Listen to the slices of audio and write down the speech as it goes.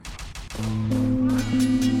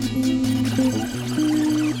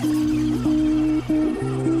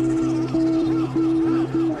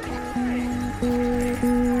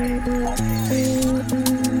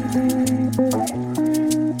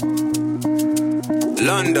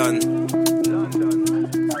London.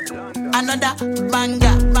 Another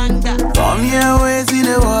banger. Come here, wait till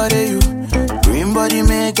the water you. Green body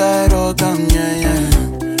make I rock 'em,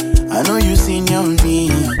 yeah. I know you seen your me.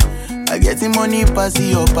 I get the money pass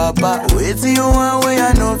your papa. Wait till you want way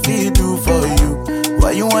I no feel do for you.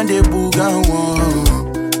 Why you want the boogan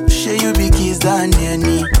one? Share you be kiss than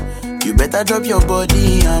any. You better drop your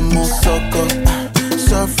body and move sucker.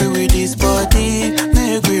 Suffer with this body.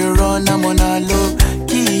 Make we run, I'm on a low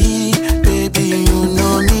key. Baby, you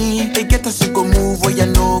know me. They get us to go move where you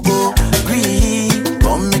no go. Green,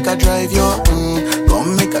 come make a drive your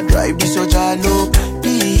come make a drive this your jalo.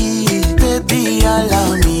 Please, baby,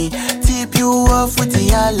 allow me. Tip you off with the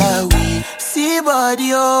alawi. See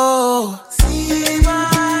body, oh. See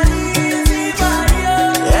body,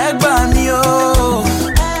 oh. Egg by me, oh.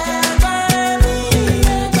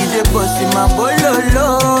 Ide bossy my bololo.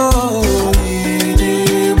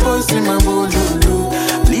 Ide bossy my bololo.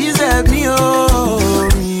 Please help me, oh.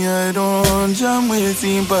 Me, I don't jam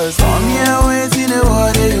waiting, but come here waiting the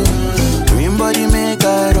water, you. Green body make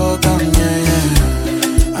I rock 'em,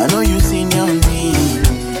 yeah. I know you seen your me.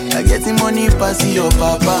 I get the money pass your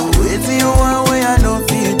papa. Wait till you want way I no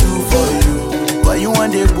feel do for you. Why you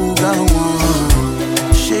want the boogan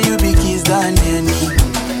one? Share you be kiss than any.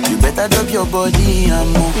 You better drop your body and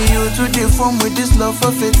move. You to the phone with this love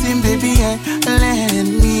for 15, baby, and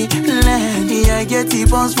lend me. I get the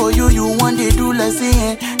bounce for you. You want they do like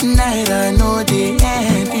say night I know the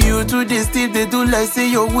end. You to the still they do like say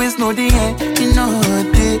your waist know the end. You know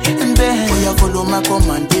the bend. Oh yeah, follow my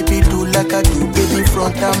command, baby, do like I do, baby,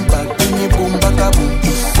 front and back. Give me boom back a boom,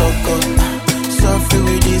 sucker. Suffer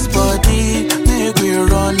with this body, make we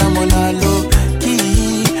run, I'm on a low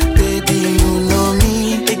key. Baby, you know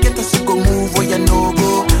me. They get us to go move where you no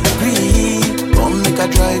go. Green, come make a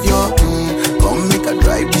drive your come make a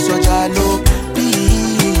drive this your jalo.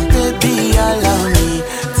 Baby, allow me.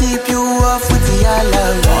 Tip you off with the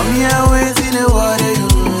alawi. Come here, wait in the water, you.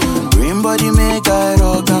 Green body make I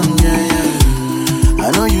rock 'em, yeah. I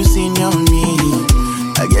know you seen your me.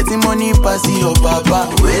 I get the money pass your papa.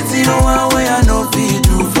 Wait till you want way I no feel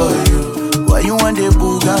do for you. Why you want the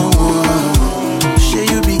boogan one? Share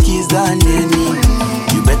you be kiss than any.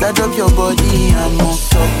 You better drop your body and move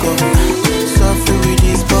sucker. Suffer with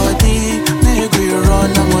this body. Make we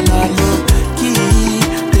run, I'm on a low key.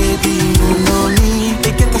 Baby, you know me.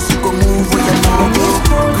 They get us to go move where you know go.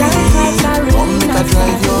 Green, come make a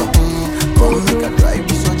drive your come make a drive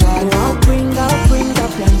this your jalo. I'll bring the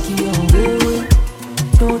blankie on way.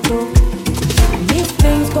 Do. If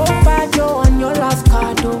things go bad, you're on your last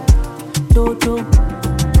card, do.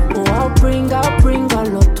 Oh, I'll bring a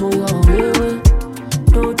lot to your way.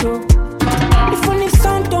 Do. If only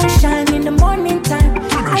sun don't shine in the morning time,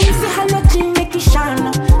 I used to have nothing make it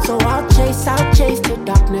shine. So I'll chase the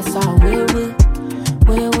darkness away.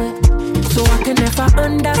 So I can never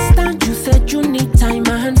understand. You said you need time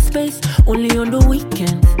and space, only on the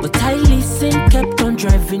weekends. But I listened, kept on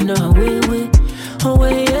driving away.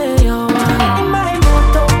 In my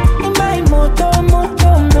moto, in my moto.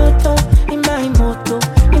 In my moto,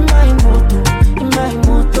 in my moto. In my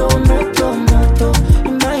moto, in my moto.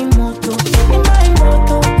 In my moto,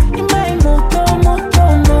 in my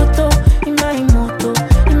moto. In my moto,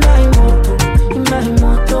 in my moto. In my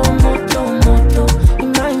moto,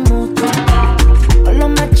 in my moto. All of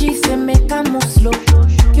my G's they make a move slow.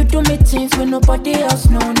 You do me things when nobody else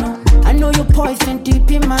know. I know you poison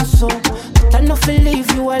deep in my soul. I no feel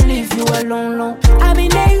leave you alone. I been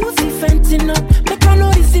there, you see fentanyl. Make I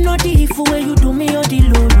know this is not the evil when you do me or the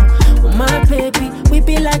low. Oh my baby, we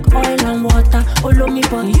be like oil and water. All of me,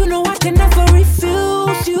 but you know I can never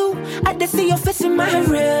refuse you. I just see your face in my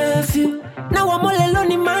review. Now I'm all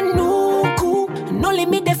alone in my nuku. And only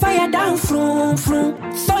me the fire down from.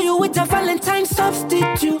 Saw you with a Valentine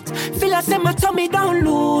substitute. Feel I say my tummy down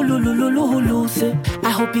lose it. I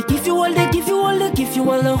hope he give you all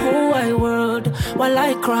the whole wide world while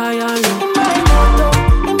I cry alone. In my moto,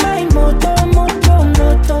 in my moto. In my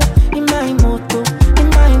moto, in my moto. In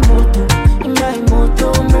my moto. In my moto,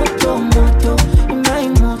 in my moto. In my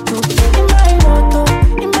moto.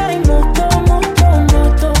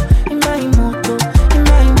 In my moto, in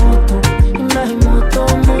my moto. In my moto,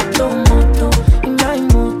 in my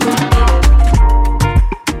moto.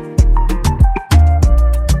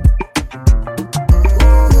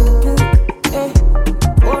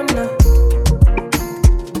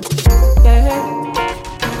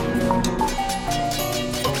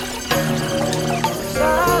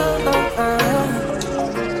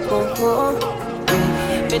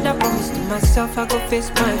 myself, I go face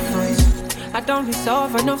my friends. I don't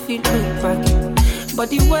resolve, I don't feel look back. But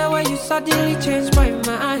the way where you suddenly change my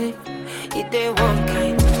mind, it ain't one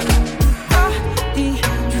kind. Ah, the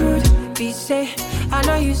truth be say, I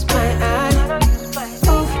know you my eye.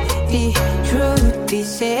 Oh, the truth be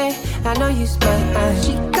say, I know you my eye.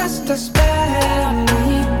 She cast a spell on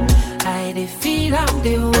me. I dey feel I'm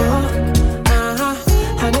the one.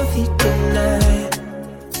 I don't feel deny.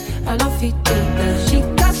 I don't feel deny. She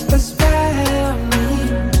cast a spell on me.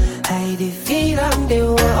 I dey feel I'm the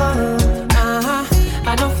one.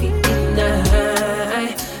 I don't feel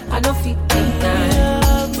deny. I don't feel deny.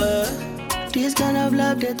 This kind of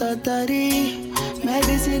love, they totally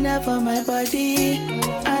medicine for my body.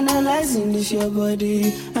 Analyzing this your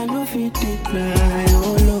body. I don't feel deny.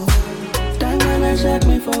 Oh no. Time when I check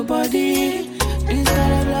me for body. This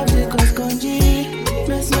kind of love, they cause congee.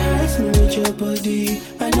 Mesmerize me with your body.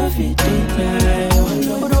 I know fit deny. Oh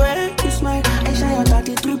no. But the way you smile, I shine your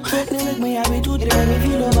 33. They make me happy too. They make me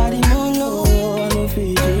feel nobody more low. I know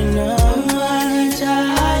fit deny.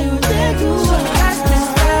 How you take you so cast the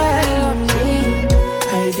spell on me.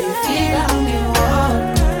 I do feel I'm the one.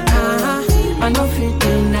 I know fit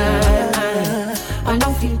deny. I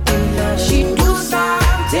know fit deny. She do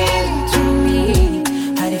something to me.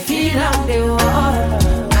 I do feel I'm the one.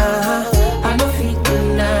 I know fit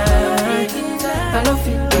deny. I know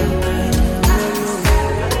fit deny.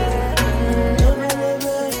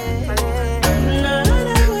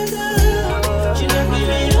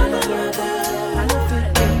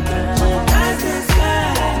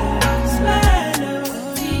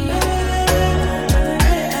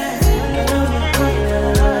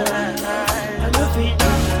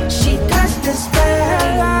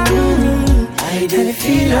 I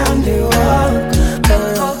feel I'm the one.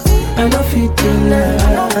 I don't feel deny.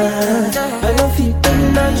 I don't feel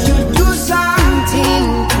deny. You do something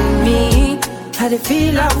to me. I don't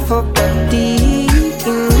feel I'm for body.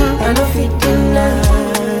 I don't feel deny.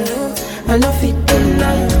 I don't feel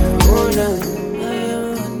deny. Oh no.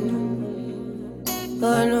 I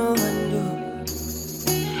know I do.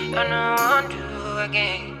 I know I do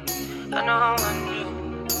again. I know I do.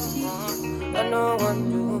 I know I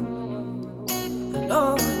do.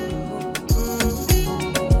 Oh.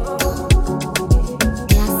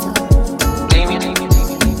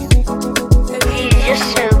 She's just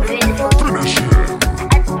so beautiful.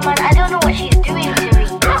 Man, I don't know what she's doing to me.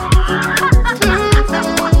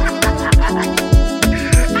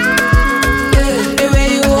 The way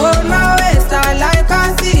you hold my waist, I like I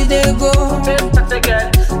see they go.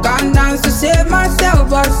 Come down to save myself,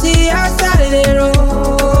 but see I started it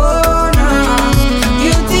all.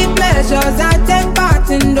 Guilty pleasures I take part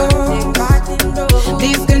in those.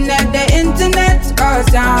 Disconnect the internet,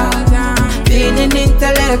 cause I'm feeling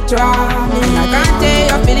intellectual. And I can't tell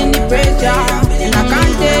you're feeling the pressure. And I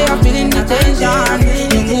can't tell you're feeling the tension.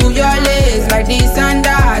 You move your legs like this and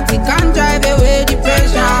that. It can't drive away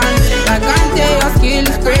depression. I can't tell your skill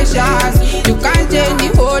is precious. You can't change the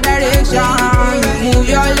whole direction. You move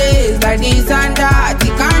your legs like this and that.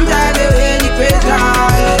 It can't drive away depression.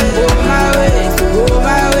 Oh my ways, oh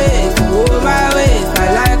my ways, oh my ways. I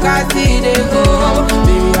like I see they go.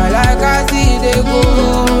 Baby, I like I see they go.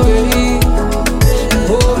 Baby.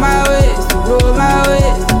 Oh my ways, oh my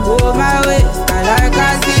ways, oh my ways. I like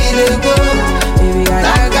I see they go. Baby, I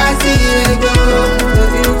like I see they go.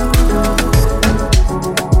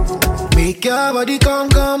 Make your body come,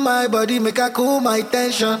 my body make her cool my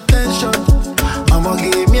tension. Mama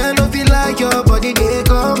give me I don't feel like your body, they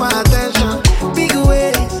call my attention. Big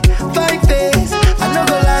ways, 5 days, I no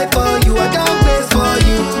go lie for you, I don't place for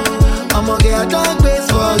you. I'ma get a dog place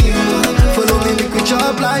for you. Follow me, make we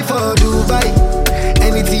chop life for Dubai.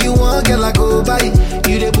 Anything you want, girl, I go buy.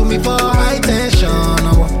 You they put me for high tension.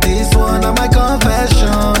 This one, I'm my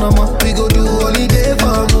confession. We go do holiday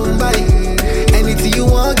for Mumbai. Anything you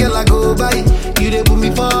want, girl, I go buy. You they put me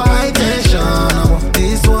for high tension.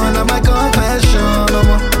 This one, I'm my confession.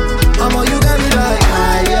 You got me like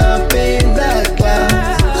high up in that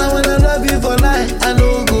class. I wanna love you for life. I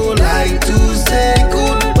don't go like to say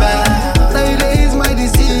goodbye.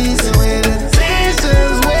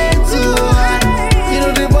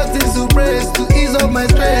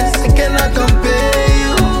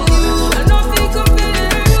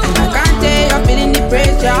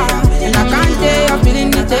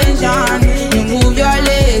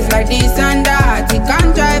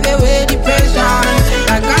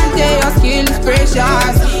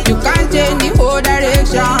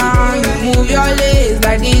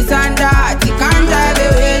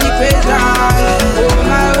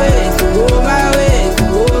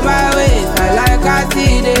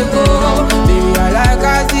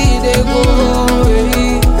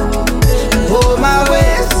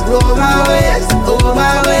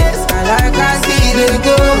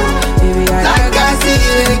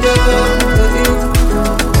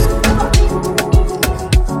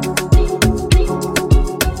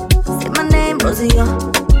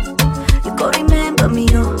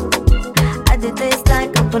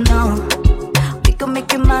 but no. We can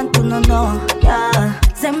make it man to no, yeah.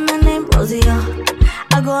 Say my name, Rosie,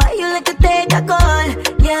 I go at you like a take alcohol,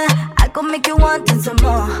 yeah. I go make you want it some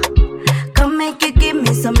more. Come make you give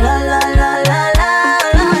me some la la la la la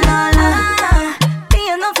la la la. Me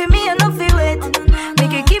enough for me, enough for wait.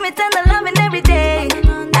 Make you give me tender loving every day.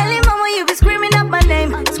 Early mama, you be screaming out my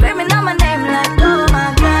name like, oh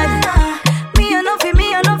my God. Me enough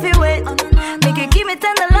for wait. Make you give me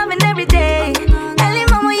tender loving every day. Early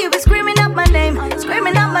mama, you be screaming out my name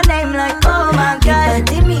like, oh my God.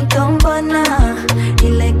 If I me don't wanna, you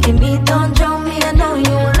like me don't draw me. I know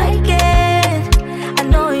you like it. I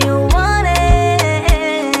know you want it.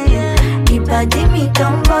 If I me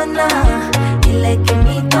don't wanna, you like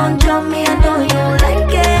me don't draw me. I know you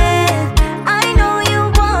like it. I know you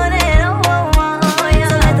want it. Oh, yeah.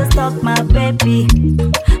 So let us talk, my baby.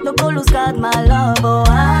 No go lose God, my love. Oh,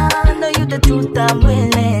 I know you the truth. I'm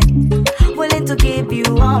willing to give you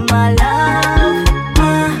all my love.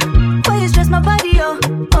 Why you stress my body,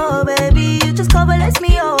 oh baby, you just cover less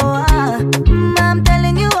me, I'm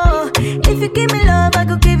telling you, if you give me love, I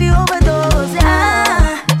could give you overdose.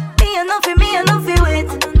 Me enough for wait.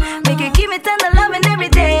 Make you give me tender loving every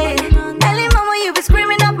day. Early mama, you be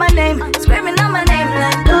screaming out my name like,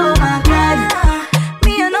 oh my God.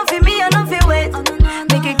 Me enough for wait.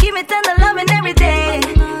 Make you give me tender loving every day.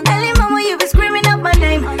 Early mama, you be screaming out my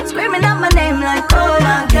name like, oh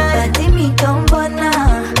my God. Me don't wanna,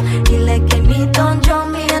 you like me don't draw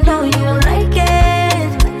me. I know you like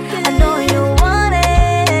it. I know you want it.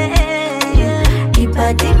 If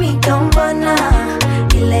I did me don't wanna,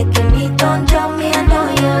 you like me don't draw me. I know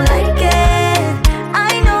you like it.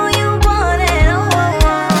 I know you want it. Oh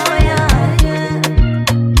yeah, yeah.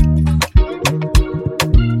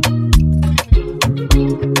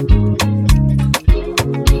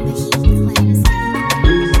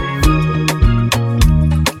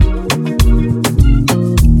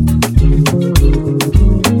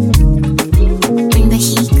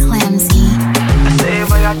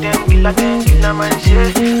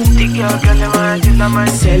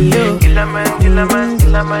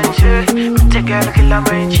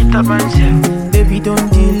 Baby,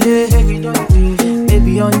 don't delay.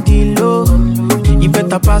 Baby, on the low. You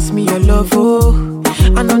better pass me your love, oh.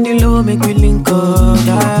 And on the low, make me link up,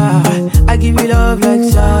 yeah. I give you love like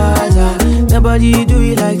Zaza. Nobody do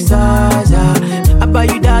it like Zaza. I buy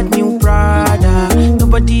you that new Prada.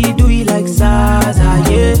 Nobody do it like Zaza,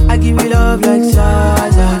 yeah. I give you love like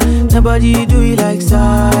Zaza. Nobody do it like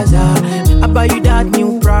Zaza. I buy you that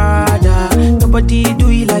new Prada. Nobody do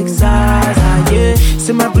it like Zaza, yeah.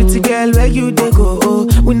 Say my pretty girl, where you dey go, oh.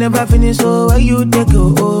 We never finish, so where you dey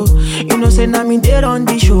go, oh. You know, say now me there on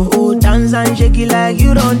the show, oh. Dance and shake it like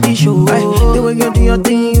you on the show, oh. The way you do your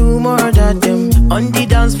thing, you more than them. On the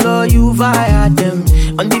dance floor, you fire them.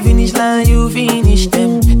 On the finish line, you finish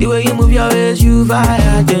them. The way you move your waist, you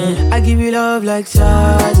fire them. I give you love like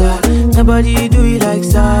Zaza. Nobody do it like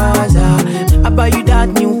Zaza. I buy you that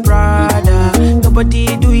new Prada.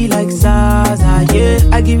 Nobody do it like Zaza, yeah.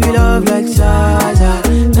 I give you love like Zaza.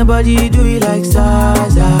 Nobody do it like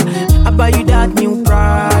Zaza. I buy you that new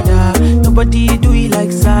Prada. Nobody do it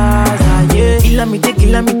like Zaza, yeah.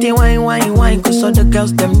 Kilamite, wine. Cause all the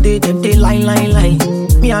girls, them they line.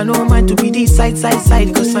 Me, I know mine to be the side.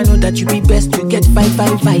 Cause I know that you be best, you get 5.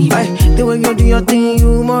 The way you do your thing,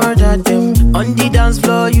 you more than them. On the dance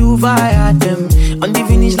floor, you fire them. On the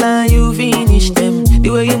finish line, you finish them. The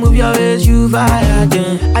way you move your waist, you fire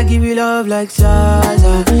them. I give you love like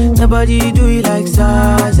Zaza. Nobody do it like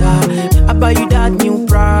Zaza. I buy you that new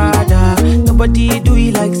Prada. Nobody do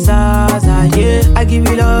it like Zaza, yeah. I give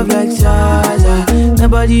you love like Zaza.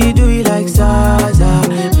 Nobody do it like Zaza.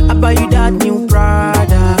 I buy you that new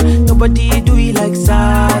Prada. Nobody do it like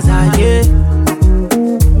Zaza, yeah.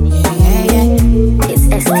 Yeah. It's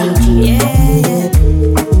STG. Yeah.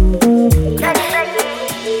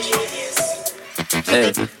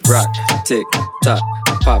 Hey, rock, tick, tock,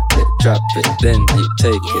 pop it, drop it, then you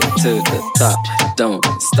take it to the top. Don't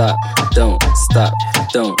stop.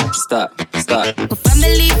 Well,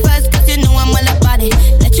 family first, cause you know I'm all about it.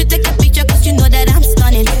 Let you take a picture, cause you know that I'm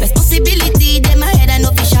stunning. Responsibility, in my head, I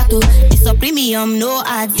know for shadow. It's a premium, no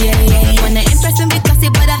ads, yeah. Wanna impress me because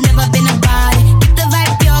it, but I've never been about it. Keep the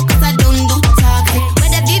vibe pure, cause I don't do toxic.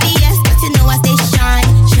 Whether VVS, but you know I stay shine.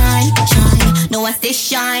 No, I stay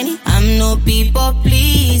shiny. I'm no people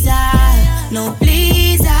pleaser, no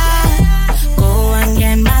pleaser. Go and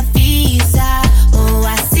get my visa. Oh,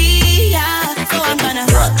 I see ya. So I'm gonna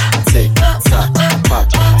rock, tick, tock, pop,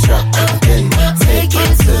 drop it, then take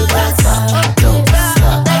it to the top. Don't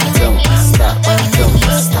stop.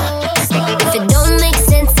 If it don't make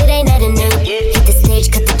sense, it ain't nothing new. Hit the stage,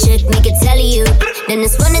 cut the make it tell you. Then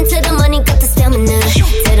it's running to the money, got the stamina.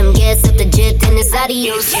 Tell them gas up the jet, then it's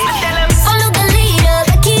adios. Follow the leader,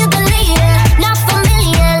 the key of the leader. Not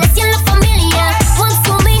familiar, let's la familia. Once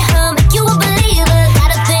to me, make you a believer.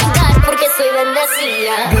 Gotta thank God porque soy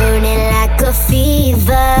bendecida. Burning like a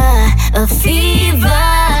fever, a fever.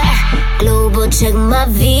 Global check my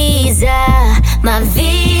visa, my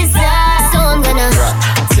visa. So I'm gonna drop,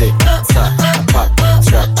 tick, tock, pop,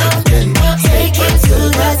 drop, then take it to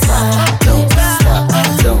the top. Don't stop,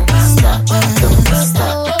 don't stop, don't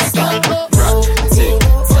stop, stop. Rock, tick,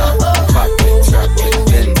 tock, pop it, drop it,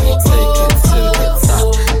 then take it to the top.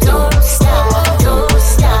 Don't stop, don't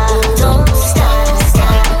stop, don't stop,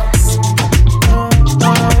 stop.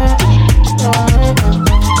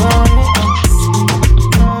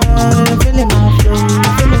 Feeling my flow,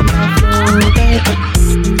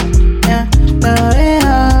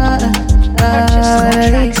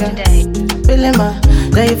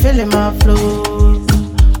 feeling my flow.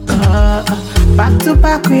 Back to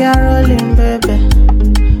back we are rolling, baby.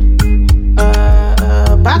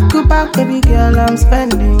 Back to back, baby girl, I'm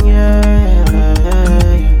spending, yeah.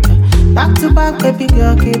 Back to back, baby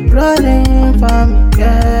girl, keep rolling for me,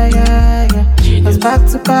 yeah, yeah, yeah. 'Cause back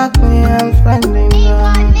to back, me, I'm spending, yeah.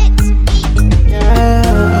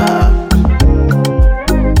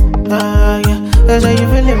 Yeah, so you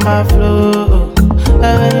feeling my flow,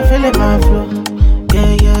 you feeling my flow,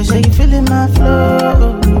 yeah, so you feeling my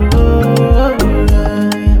flow,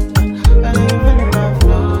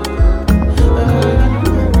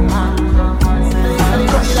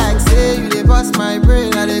 like say you dey bust my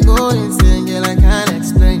brain, I dey go insane, girl, I can't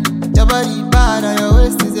explain. Your body bad and your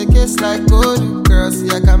waist is a case like gold, girl, see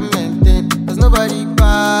I can maintain. 'Cause nobody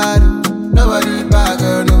bad,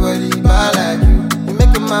 girl, nobody bad like you. You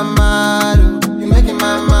making my mad, you making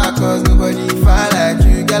my mad, 'cause nobody fine like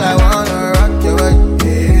you. Girl, I wanna rock your body,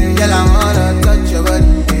 yeah. Girl, I wanna touch your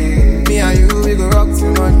body, yeah. Me and you, we go rock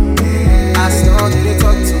till morning, yeah. As long as you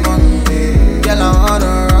talk to mommy, yeah. Girl, I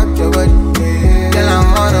wanna rock your body, yeah. Girl, I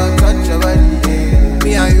wanna touch your body, yeah.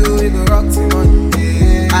 Me and you, we go rock till morning,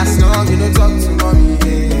 yeah. As long as you don't talk to mommy,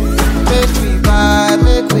 yeah. Make we vibe,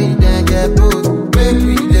 make we then get both. Make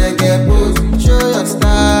we then get both. Show your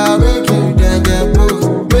style, make you then get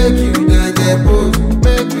both. Make you then get both.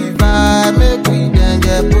 Make we vibe, make we then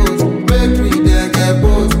get both. Make we then get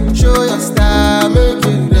both. Show your style, make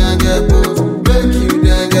you then get both. Make you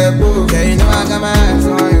then get both. Yeah, you know I got my eyes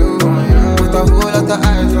on you. Put a whole lot of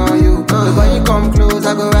eyes on you. So when you come close,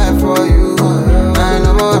 I go right for you. I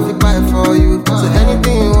know more if you fight for you. So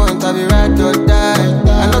anything you want, I'll be right or die.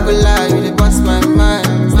 I no go lie, you dey bust my mind.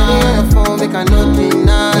 Steady on your phone, make I no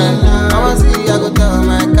deny. I want see, I go tell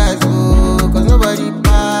my guys, oh, 'cause nobody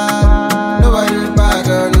bad,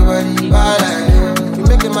 girl, nobody bad like you. You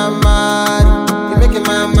making my mad, you making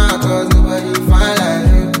my mad, 'cause nobody fine like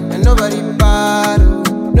you. And nobody bad,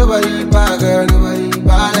 girl, nobody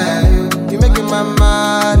bad like you. You making my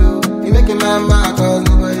mad, you making my mad, 'cause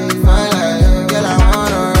nobody fine like you. Girl, I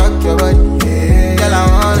wanna rock your body, yeah. Girl, I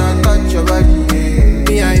wanna touch your body, yeah.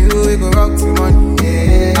 Me and you, we go rock till morning,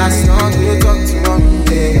 yeah. As long as you talk to mommy,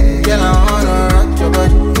 yeah. Girl, I wanna rock your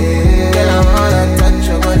body, yeah. Girl, I wanna touch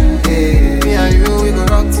your body, yeah. Me and you, we go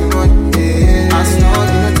rock till morning, yeah. As long as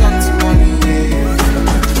you talk to mommy, yeah.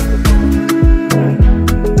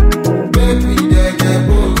 Make we then get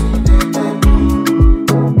both.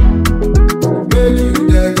 Make you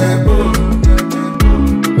then get both.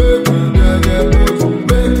 Make we then get both.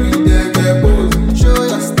 Make we then get both. Show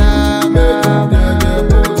your style, make you then get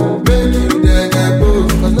both. Make you then get both.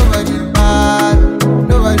 'Cause nobody bad,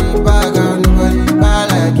 girl, nobody bad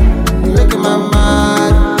like you. You making my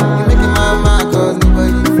mad, you making my mad, 'cause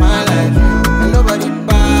nobody fine like you. And nobody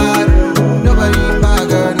bad,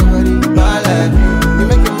 girl, nobody bad like you. You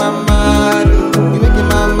making my mad, you making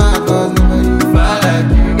my mad, 'cause nobody fine like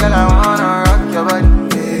you. Girl, I wanna rock your body,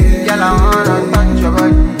 yeah. Girl, I wanna touch your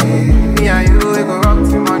body, yeah. Me and you, we go rock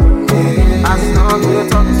till morning, yeah. As long as you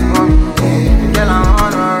talk to mommy, yeah. Girl, I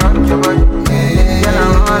wanna rock your body, yeah. Girl, I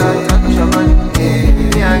wanna touch your body,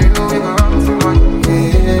 yeah. Me and you, we go rock till morning,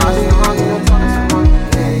 yeah. As long as you talk to mommy,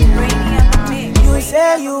 yeah. You say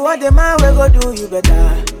you want the man, we go do you better.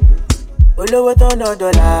 Olowo to no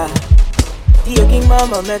dollar. The king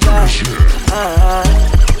mama meta.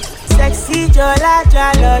 Sexy jola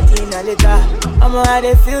in a letter. I'ma how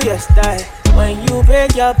they feel your style when you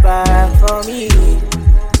break your back for me.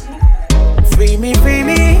 Free me,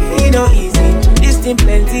 it no easy. This thing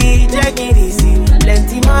plenty, check it easy.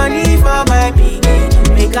 Plenty money for my piggy.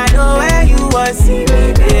 Make I know where you want see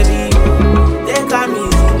me, baby. Take am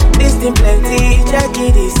easy. This thing plenty, check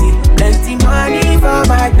it easy. Plenty money for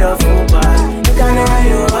my duffel bag. Make I know where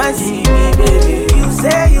you want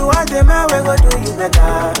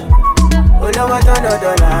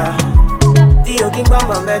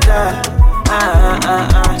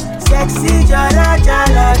Sexy jala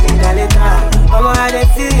jala dinaleta. Mama, I dey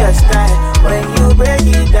feel your style when you break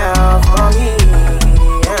it down for me.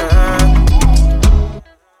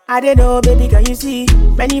 I don't know, baby, can you see?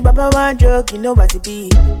 Many baba want joke, you know what it be.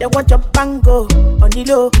 They want your bango on the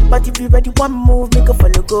low, but if you ready one move, make a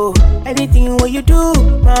follow go. Anything what you do,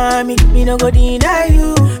 mommy, me no go deny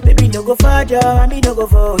you. Baby, no go further, me no go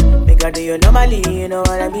forward. Make I do you normally, you know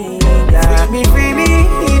what I mean? Yeah. Free me,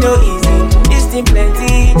 it no easy. This thing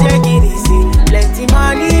plenty, take it easy. Plenty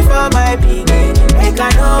money for my piggy. Make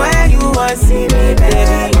I know where you want see me,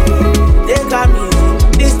 baby. Take a easy.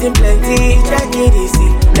 This thing plenty, take it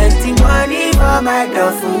easy. Plenty money for my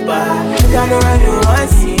duffel bag. You don't know when you want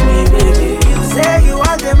to see me, baby. You say you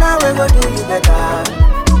want the man, we go do you better.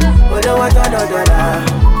 But don't want another dollar.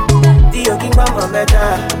 The yoking mama better.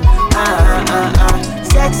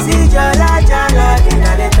 Sexy jala jala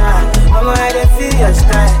dinaleta. Mama, I dey feel your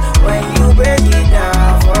style when you break it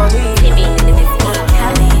down for me.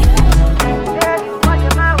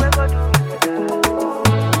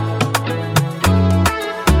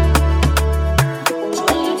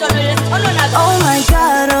 Oh my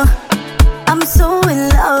God, I'm so in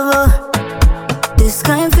love. This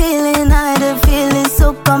kind of feeling, I the feeling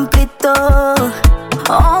so complete.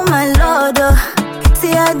 Oh my Lord,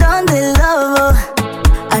 see I done the love.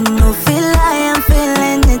 I know feel I am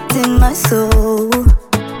feeling it in my soul.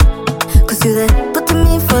 Cause you there putting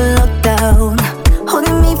me for lockdown,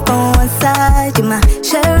 holding me from one side. You my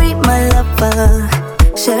Sherry, my lover,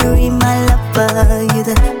 Sherry, my lover. You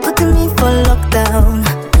there putting me for lockdown,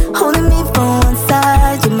 holding me from one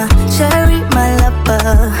side, you're my Sherry, my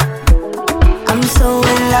lover. I'm so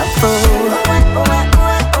in love, oh.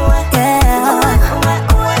 Yeah,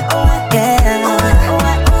 yeah,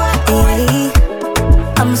 yeah.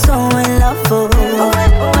 I'm so in love, oh.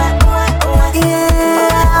 Yeah,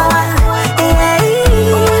 yeah.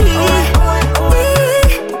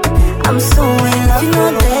 I'm so in love. If you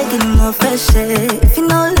know that, give me more fresh air. If you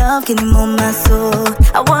know love, give me more my soul.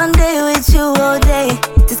 I want day with you all day.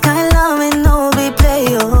 This kind of love and no be play,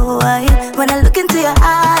 oh. When I look into your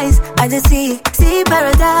eyes, I just see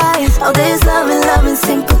paradise. Oh, there's love and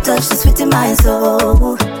simple touch, the sweet in my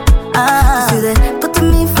soul. Cause you there putting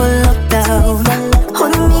me for lockdown,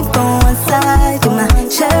 holding me from one side. You're my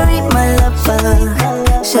Sherry, my lover,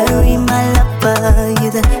 Sherry, my lover. You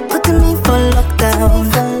there putting me for lockdown,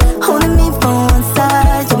 holding me from one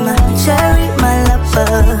side. You're my Sherry, my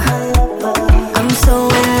lover. I'm so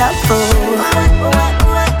in love, oh.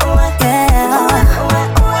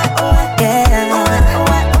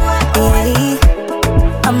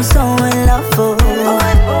 I'm so in love, oh.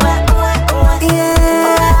 Yeah,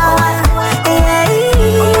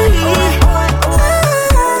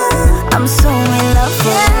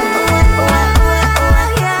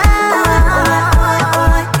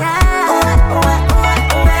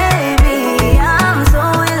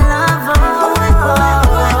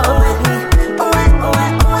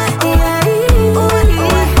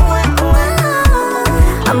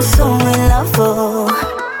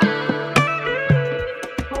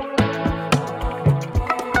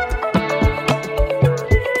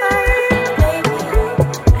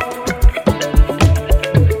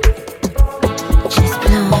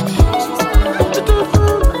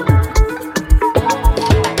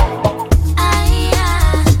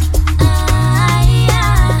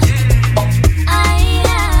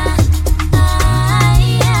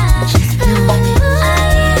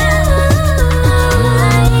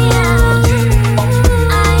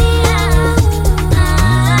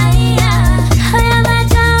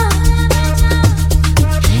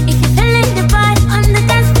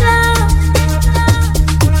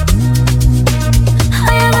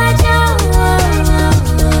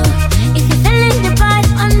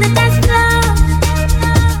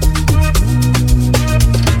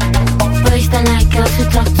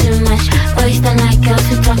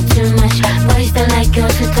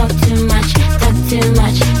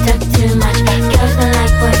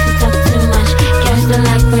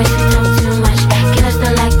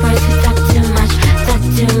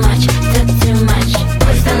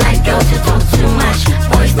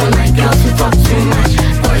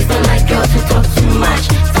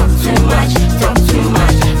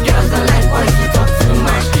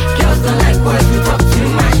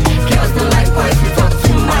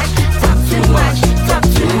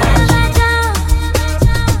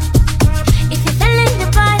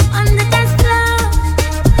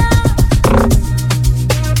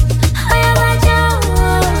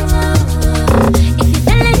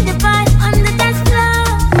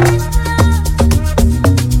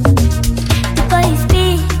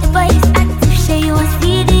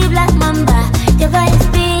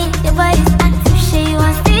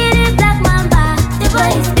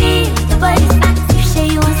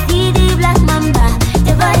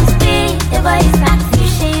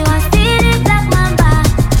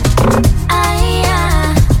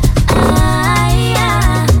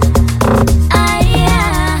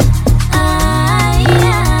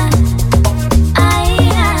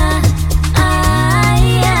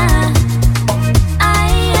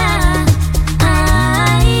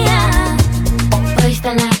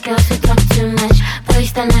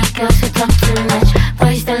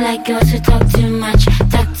 like girls who talk too much,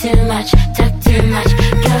 talk too much, talk too much.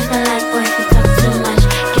 Girls don't like boys who talk too much.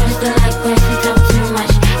 Girls don't like boys who talk too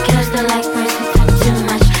much. Girls don't like boys who talk too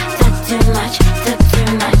much, talk too much, talk too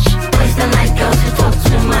much. Boys don't like girls who talk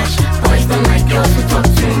too much. Boys don't like girls who talk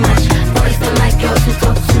too much. Boys don't like girls who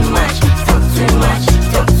talk too much, talk too much,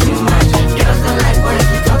 talk too much. Girls don't like boys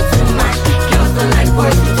who talk too much. Girls don't like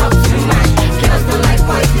boys who talk too much. Girls don't like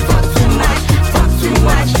boys who talk too much, talk too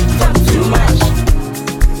much, talk too much.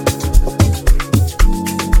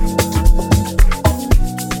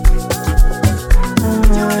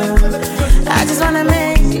 I just wanna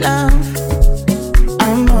make love.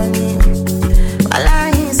 I'm on you. While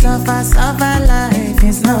I suffer life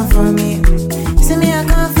is not for me. See me, I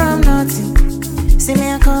come from nothing. See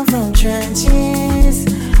me, I come from trenches.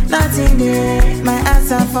 Nothing there. My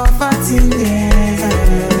ass are for 14 years.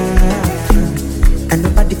 And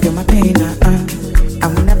nobody feel my pain. I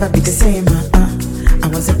will never be the same. I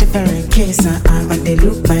was a different case. When they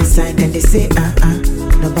look my side and they say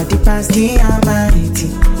nobody pass the Almighty.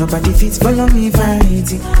 Nobody fits follow me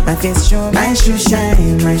vanity. My face show, my shoe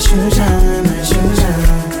shine, my shoe shine, my shoe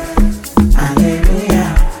shine.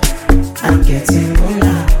 Hallelujah, I'm getting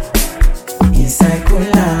moolah. Inside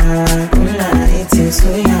cooler, it is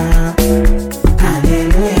so yeah.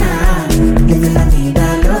 Hallelujah, living la vida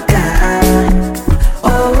loca.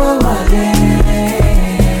 Oh,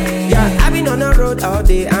 yeah. Yeah, I've been on the road all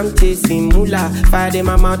day, I'm chasing moolah. Fire in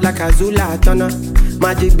my mouth like a Zula, turn up.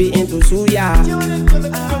 Magic be into suya.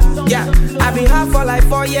 Yeah, I've been hard for like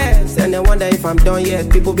 4 years, and I wonder if I'm done yet.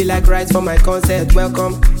 People be like, rise for my concert.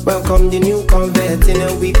 Welcome, welcome the new convert. In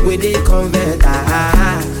a week we they convert.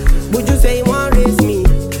 Would you say you want raise me?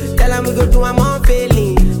 Tell them we go do I'm on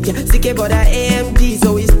failing. Yeah, CK but AMD,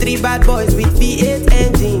 so it's 3 bad boys with V8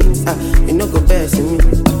 engines. You know go best in me.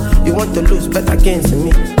 You want to lose, bet against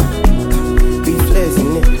me. Be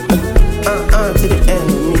flexing it. To the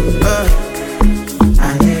enemy.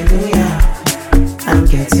 I'm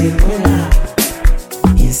getting cooler.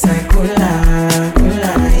 Inside cooler,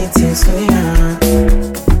 it is so yeah.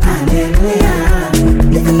 Hallelujah,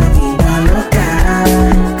 living la vida loca.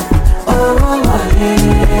 Oh, yeah.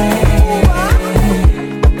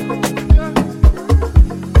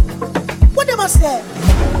 What am I say?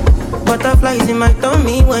 Butterflies in my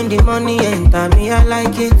tummy when the money enter me, I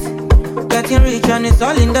like it. Getting rich and it's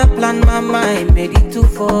all in the plan, my mind made it to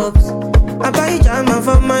Forbes. I buy jama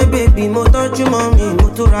for my baby, mo touch mommy, mo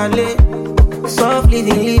to rally. Soft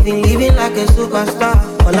living like a superstar.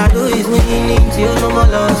 All I do is winning till no more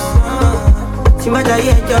loss. See my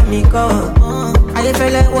giant job me call. I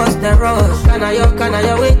feel like what's the rush? Can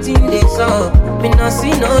I waiting this up? Me not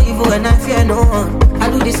see no evil and I fear no one. I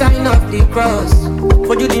do the sign of the cross.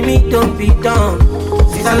 For you the me don't be dumb.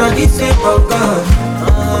 Since I know this same of God.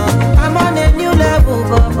 I'm on a new level,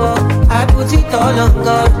 Baba. I put it all on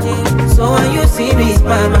God. So when you see me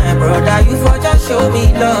smile, my brother, you for just show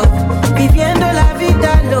me love. Viviendo la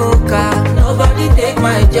vida loca. Nobody take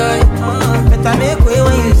my joy. Better make way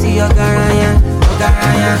when you see your garaya.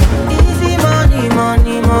 Easy money.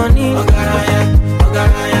 Ogaraya.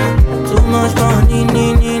 Too much money,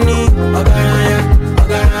 ni. Ogaraya.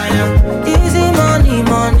 Easy money.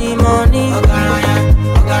 Ogaraya.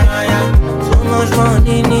 Too much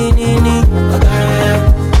money, ni. Ogaraya.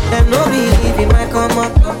 Them no believe in my come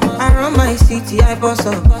up. Around my city, I boss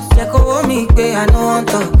up. They call me pay, I no want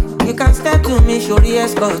talk. You can step to me, show the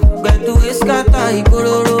escort. Get to escata,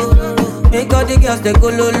 ibororo. Make all the girls they go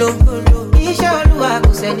lolo. Iṣẹ́ Olúwa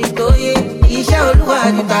kò sẹ́ni tó yé. Iṣẹ́ Olúwa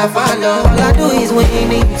ju ta fa lọ. All I do is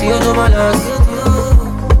winning tí ó no more loss.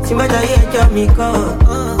 Tí má jayé ẹjọ́ mi kọ́.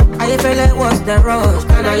 Ayé fẹ́lẹ́ what's the rush?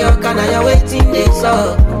 Can I waiting this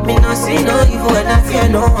up? Me not see no evil and I fear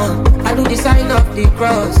no one. I do the sign of the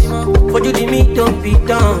cross. For you the me don't be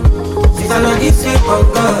dumb. Since I know this shit on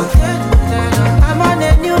God. I'm on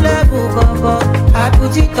a new level, Baba. I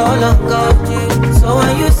put it all on God. So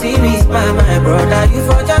when you see me smile, my brother, you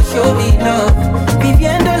for just show me love.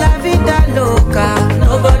 Viviendo la vida loca.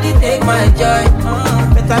 Nobody take my joy.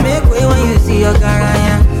 Better make way when you see your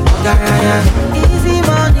garaya. Easy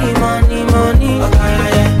money.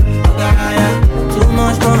 Ogaraya. Too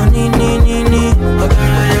much money, ni.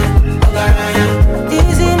 Ogaraya.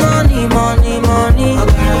 Easy money.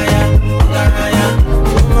 Ogaraya.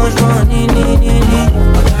 Too much money, ni.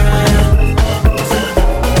 Ogaraya.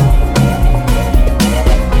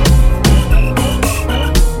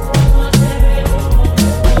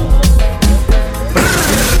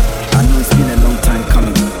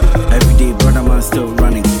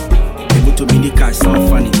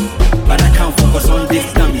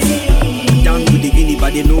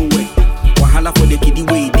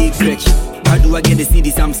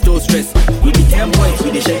 stress. We be 10 boys,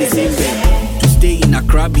 we dey share the same bed. To stay in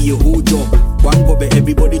Accra be a whole job. One bob,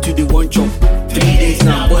 everybody to the one chop. 3 days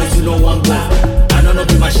now, boys, you know one bob. I don't know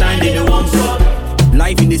if my shine, they don't want block.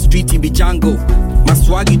 Life in the street, it be jungle. My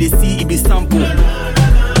swag, they see, it be sample.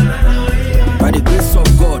 By the grace of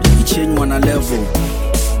God, it change one a level.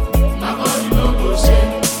 My God, you know bullshit.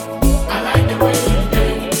 I like the way you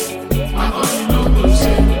play. My God, you know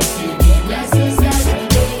bullshit. You give blessings every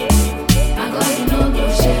day. My God, you know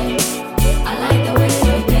bullshit. I like the way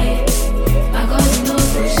you play. My God, you know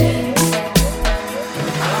bullshit.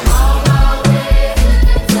 I'm on my way to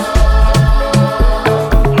the top.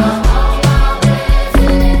 I'm on my way to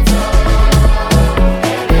the top.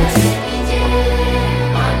 Every DJ,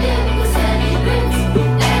 one day we will celebrate.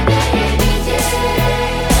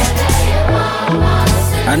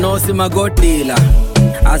 I know see my God dealer.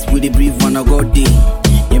 As we the breathe when I got day.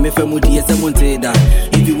 You may feel moody as someone say that.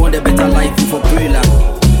 If you want a better life, you for prayer.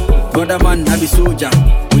 Brother man, I be soldier.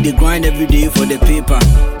 We the grind every day for the paper.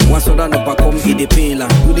 Once other no back come in the payla.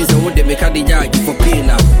 We this what they make a the judge for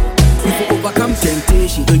payla. If you overcome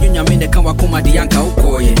temptation, to you mean the come at the yanka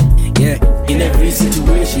ukoye. Yeah, in every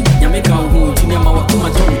situation, you make our home to your mama come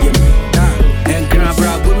and tell you. And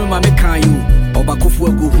grab women, my can you. Oba kufu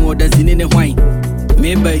go who does in a wine.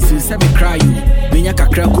 Maybe it's in seven cry you. When you can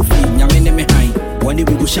crack coffee, Yamene me high. One day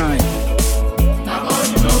we go shine. My God,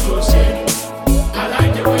 you know bullshit. I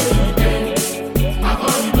like the way you play. My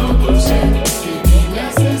God, you know bullshit. You give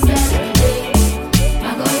blessings every day.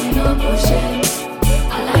 My God, you know bullshit.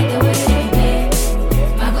 I like the way you play.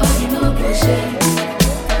 My God, you know bullshit.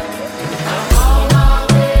 I'm on my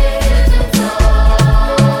way to the top.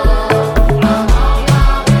 I'm on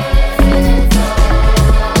my way to the top.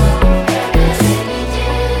 Every DJ,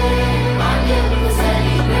 one day we will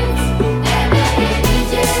celebrate. Every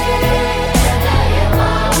DJ, every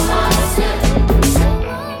mama say. I'm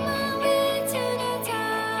on my way to the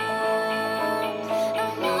top.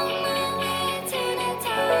 I'm on my way to the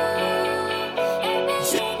top.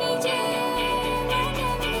 Every DJ, one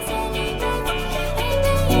day we will celebrate.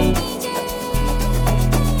 Every DJ.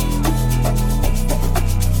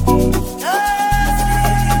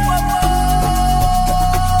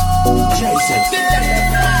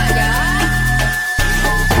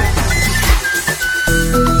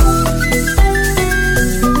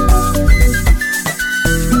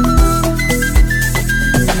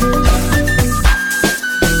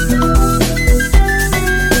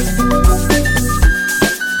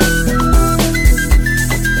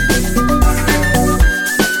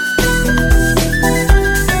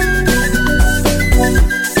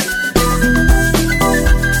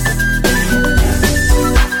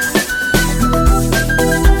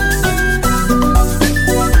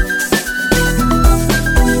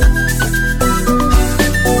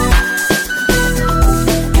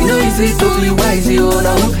 To be wise, yo,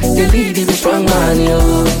 now the lead be strong man, yo.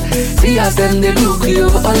 See as them they look, yo,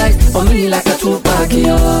 all eyes on me like a Tupac,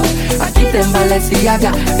 yo. I keep them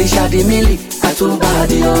Balenciaga, they shady milli, I too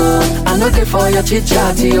bad, yo. I know they for your chit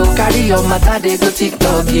chat, yo. Carry your matter, they go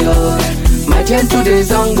TikTok, yo. My gen to the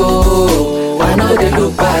zongo, I know they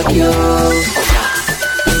look back, yo.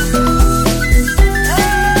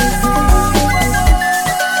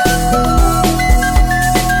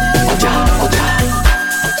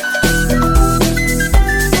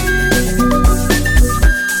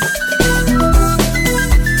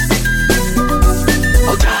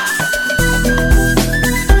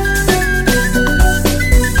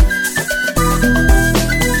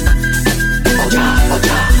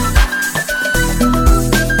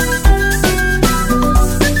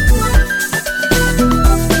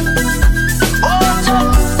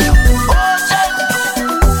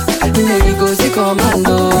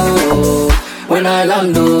 When I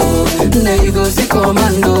land, there you go, see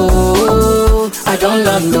commando. I don't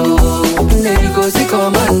land, there you go, see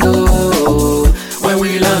commando. When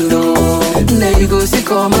we land, there you go, see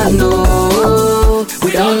commando.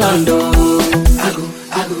 We don't land, I go.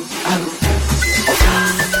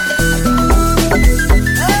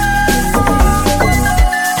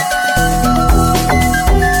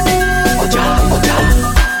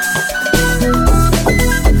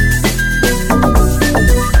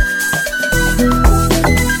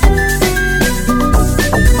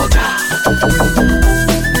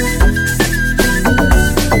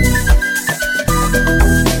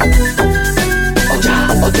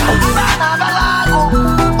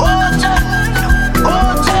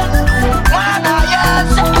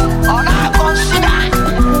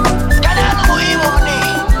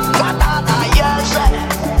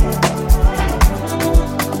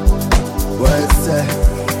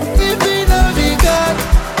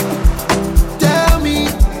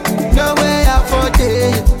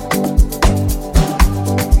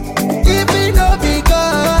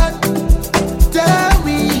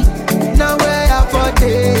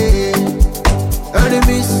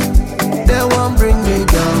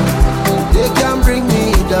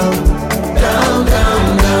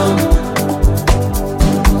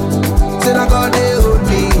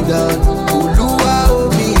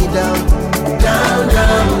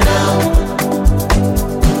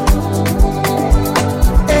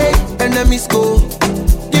 disco.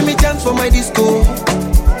 Give me chance for my disco.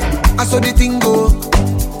 I saw the thing go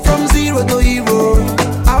from zero to hero.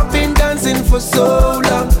 I've been dancing for so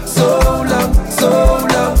long, so long, so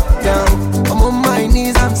long. Now I'm on my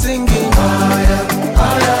knees, I'm singing. Higher,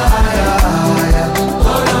 higher, higher, higher.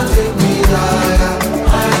 Oh, don't take me higher,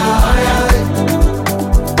 higher, higher.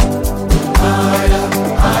 Higher,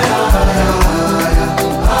 higher, higher,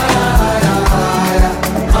 higher, higher,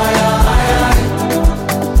 higher, higher.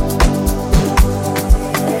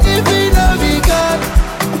 If we know we got,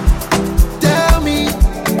 tell me,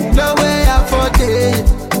 no way I for it.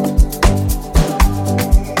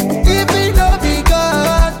 If we know we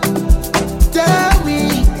got, tell me,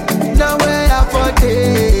 no way I for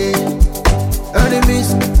it. Enemies,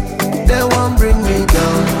 they won't bring me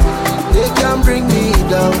down. They can't bring me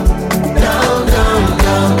down. Down, down,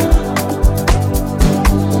 down.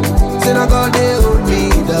 Say now God, they hold me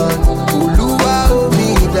down. Uluwa hold me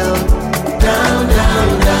down. Down, down,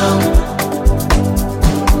 down.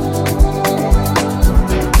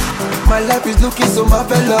 My life is looking so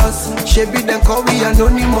marvelous. Shebi then call me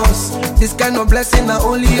anonymous. This kind of blessing are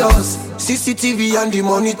only us. CCTV and the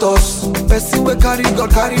monitors. Person we carry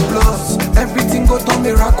God carry plus. Everything go to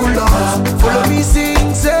miraculous. Follow me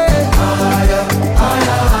sing say higher,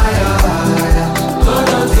 higher, higher, higher. God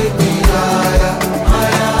don't take me higher,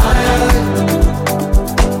 higher, higher.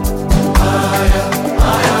 Higher,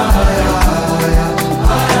 higher, higher, higher.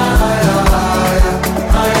 Higher, higher, higher,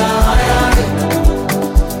 higher, higher.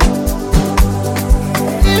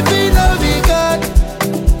 If we know we got,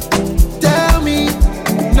 tell me,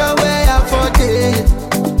 no way I for it.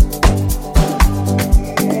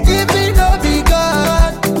 If we know we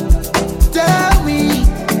got, tell me,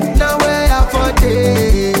 no way I for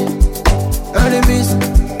it. Enemies,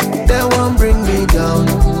 they won't bring me down.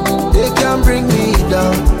 They can't bring me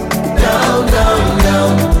down. Down, down,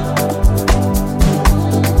 down.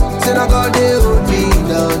 Say now God,